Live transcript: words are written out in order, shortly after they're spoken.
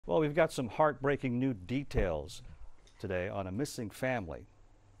Well, we've got some heartbreaking new details today on a missing family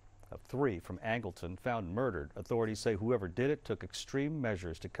of 3 from Angleton found murdered. Authorities say whoever did it took extreme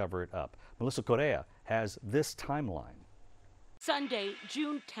measures to cover it up. Melissa Correa has this timeline. Sunday,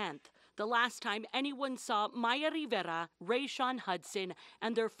 June 10th, the last time anyone saw Maya Rivera, Rayshawn Hudson,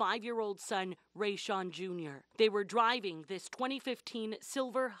 and their 5-year-old son, Rayshawn Jr. They were driving this 2015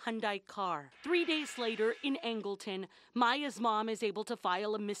 silver Hyundai car. 3 days later in Angleton, Maya's mom is able to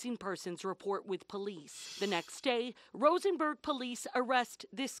file a missing persons report with police. The next day, Rosenberg police arrest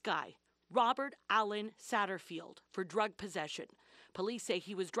this guy, Robert Allen Satterfield, for drug possession. Police say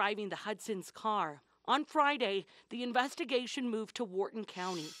he was driving the Hudson's car. On Friday, the investigation moved to Wharton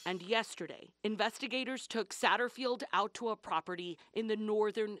County, and yesterday, investigators took Satterfield out to a property in the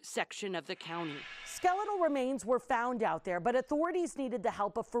northern section of the county. Skeletal remains were found out there, but authorities needed the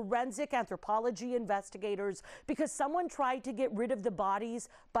help of forensic anthropology investigators because someone tried to get rid of the bodies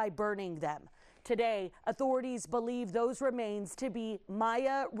by burning them. Today, authorities believe those remains to be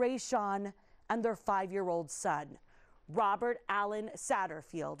Maya, Rayshawn, and their 5-year-old son. Robert Allen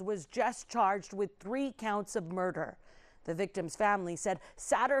Satterfield was just charged with 3 counts of murder. The victim's family said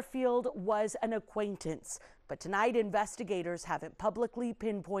Satterfield was an acquaintance, but tonight investigators haven't publicly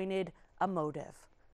pinpointed a motive.